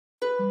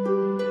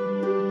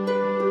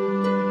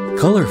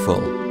colorful,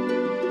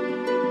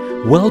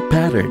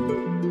 well-patterned,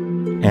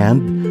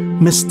 and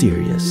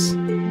mysterious.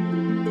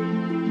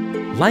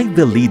 Like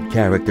the lead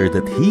character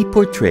that he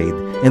portrayed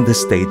in the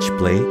stage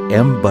play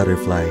M.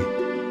 Butterfly,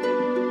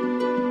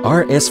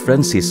 R.S.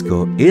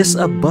 Francisco is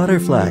a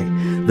butterfly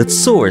that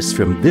soars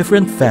from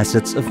different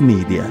facets of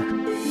media.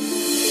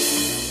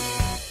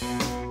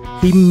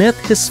 He met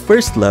his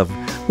first love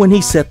when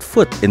he set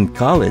foot in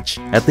college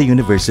at the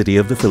University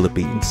of the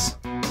Philippines.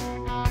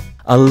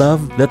 A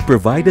love that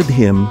provided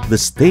him the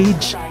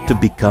stage to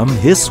become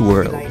his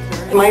world.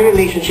 My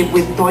relationship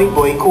with Toy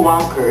Boy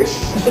Kuwankers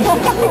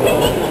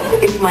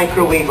is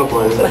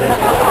microwavable.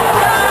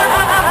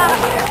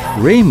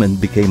 Raymond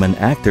became an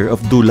actor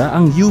of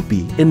Dulaang UP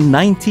in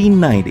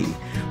 1990,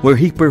 where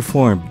he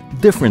performed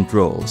different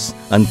roles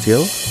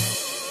until...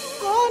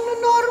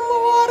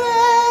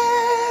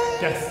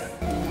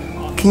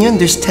 Can you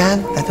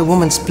understand that a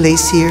woman's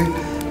place here,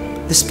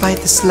 despite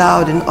this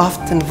loud and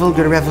often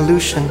vulgar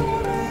revolution,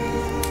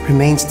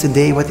 remains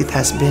today what it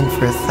has been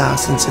for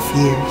thousands of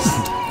years?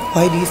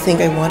 Why do you think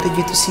I wanted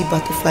you to see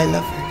Butterfly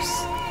Lovers?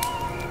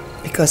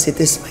 Because it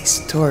is my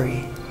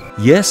story.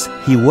 Yes,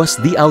 he was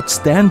the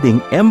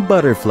outstanding M.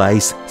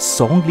 Butterfly's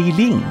Song Li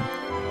Ling.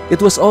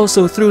 It was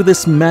also through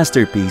this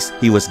masterpiece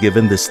he was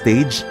given the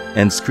stage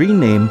and screen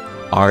name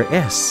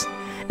RS,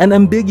 an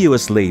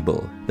ambiguous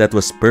label that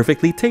was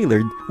perfectly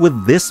tailored with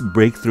this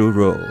breakthrough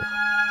role.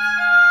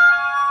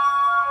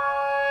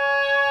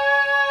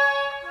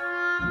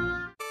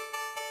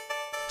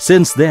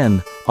 Since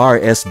then,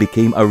 RS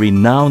became a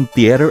renowned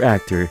theater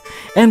actor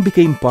and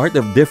became part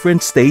of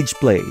different stage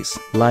plays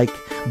like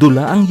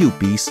Dulaang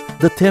UP's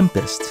The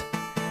Tempest,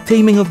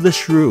 Taming of the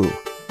Shrew,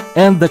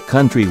 and The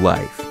Country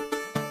Wife.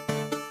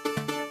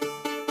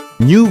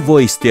 New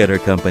Voice Theater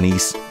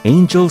Company's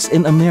Angels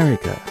in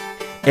America,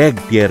 Egg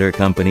Theater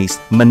Company's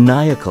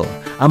Maniacal,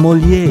 a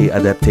Molière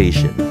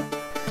adaptation.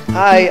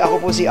 Hi, ako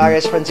po si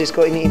R.S.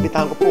 Francisco.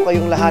 Iniimbitahan ko po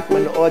kayong lahat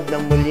manood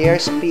ng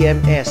Moliere's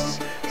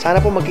PMS.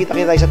 Sana po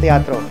magkita-kita tayo sa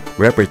teatro.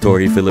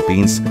 Repertory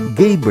Philippines,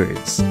 Gay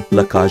Birds,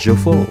 La Cage aux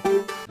Folles.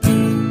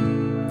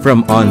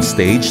 From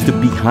on-stage to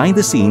behind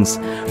the scenes,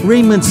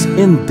 Raymond's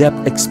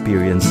in-depth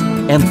experience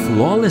and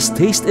flawless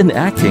taste in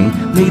acting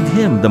made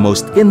him the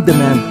most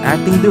in-demand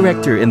acting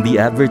director in the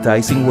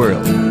advertising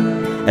world,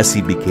 as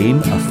he became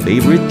a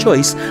favorite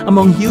choice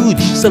among huge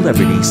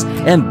celebrities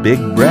and big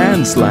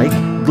brands like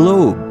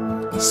Globe,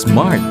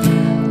 Smart,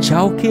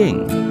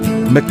 Chowking,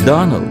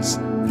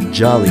 McDonald's,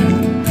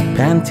 Jollibee,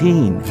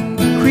 Pantene,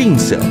 Cream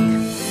Silk.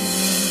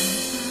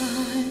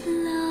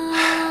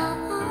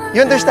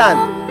 You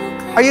understand?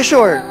 Are you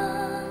sure?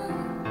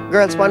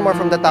 Girls, one more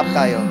from the top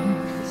tayo.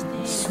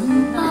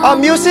 Oh,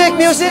 music!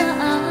 Music!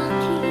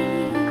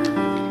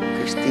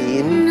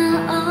 Christine,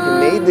 you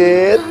made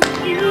it!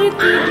 You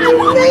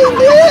made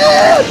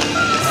it!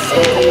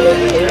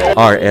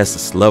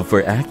 RS's love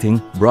for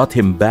acting brought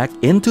him back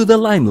into the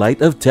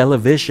limelight of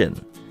television,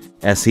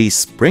 as he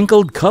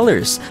sprinkled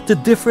colors to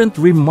different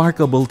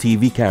remarkable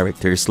TV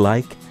characters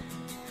like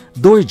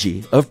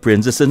Dorji of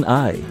Princess and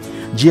I,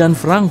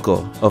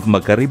 Gianfranco of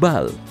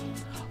Macaribal,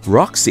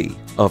 Roxy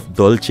of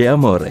Dolce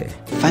Amore.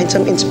 Find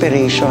some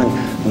inspiration.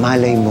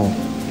 Malay mo,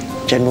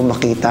 dyan mo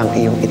makita ang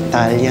iyong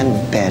Italian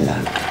Bella.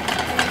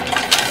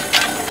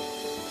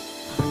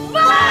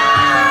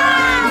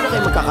 Hindi na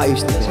kayo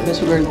magkakaayos na. Sabi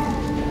sa girl.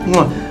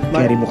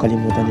 Kaya mo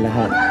kalimutan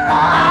lahat.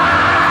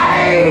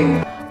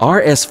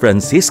 R.S.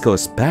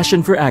 Francisco's passion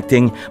for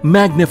acting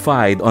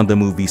magnified on the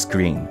movie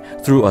screen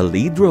through a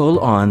lead role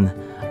on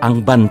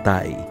Ang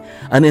Bantay,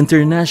 an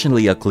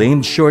internationally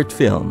acclaimed short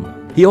film.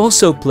 He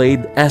also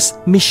played as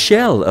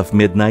Michelle of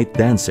Midnight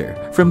Dancer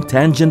from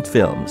Tangent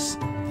Films.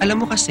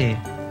 Alam mo kasi,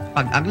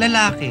 pag ang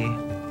lalaki,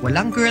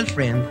 walang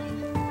girlfriend,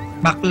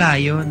 bakla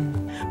yun.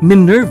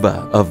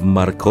 Minerva of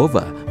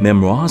Markova,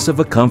 Memoirs of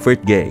a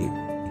Comfort Gay,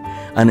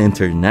 an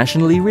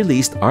internationally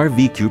released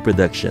RVQ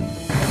production.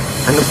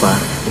 Ano pa?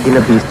 Hindi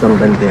na bisto ang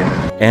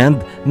bandera. And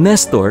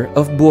Nestor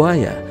of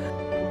Buaya,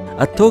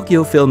 a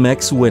Tokyo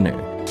Filmex winner.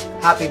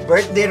 Happy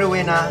birthday,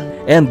 Rowena!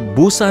 And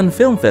Busan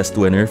Film Fest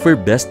winner for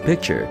Best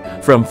Picture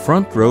from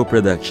Front Row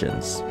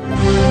Productions.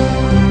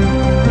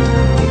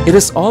 It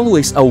is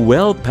always a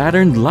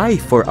well-patterned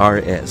life for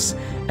RS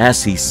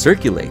as he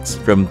circulates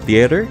from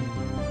theater,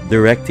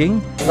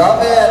 directing,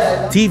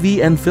 TV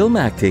and film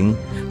acting,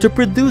 to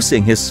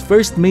producing his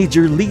first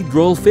major lead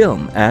role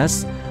film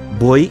as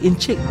Boy in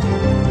Chick.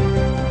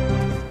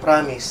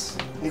 Promise,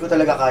 hindi ko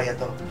talaga kaya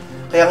to.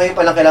 Kaya ngayon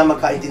pa lang kailangan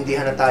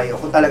magkaintindihan na tayo.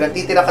 Kung talagang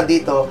titira ka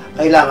dito,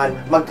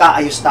 kailangan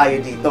magkaayos tayo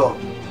dito.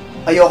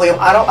 Ayoko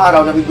yung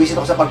araw-araw na bibwisit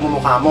ako sa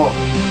pagmumukha mo.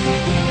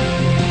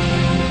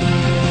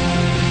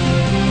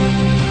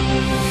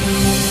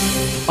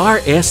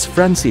 R.S.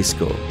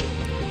 Francisco.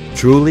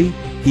 Truly,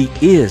 he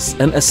is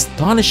an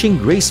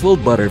astonishing graceful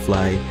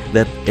butterfly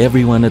that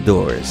everyone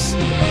adores.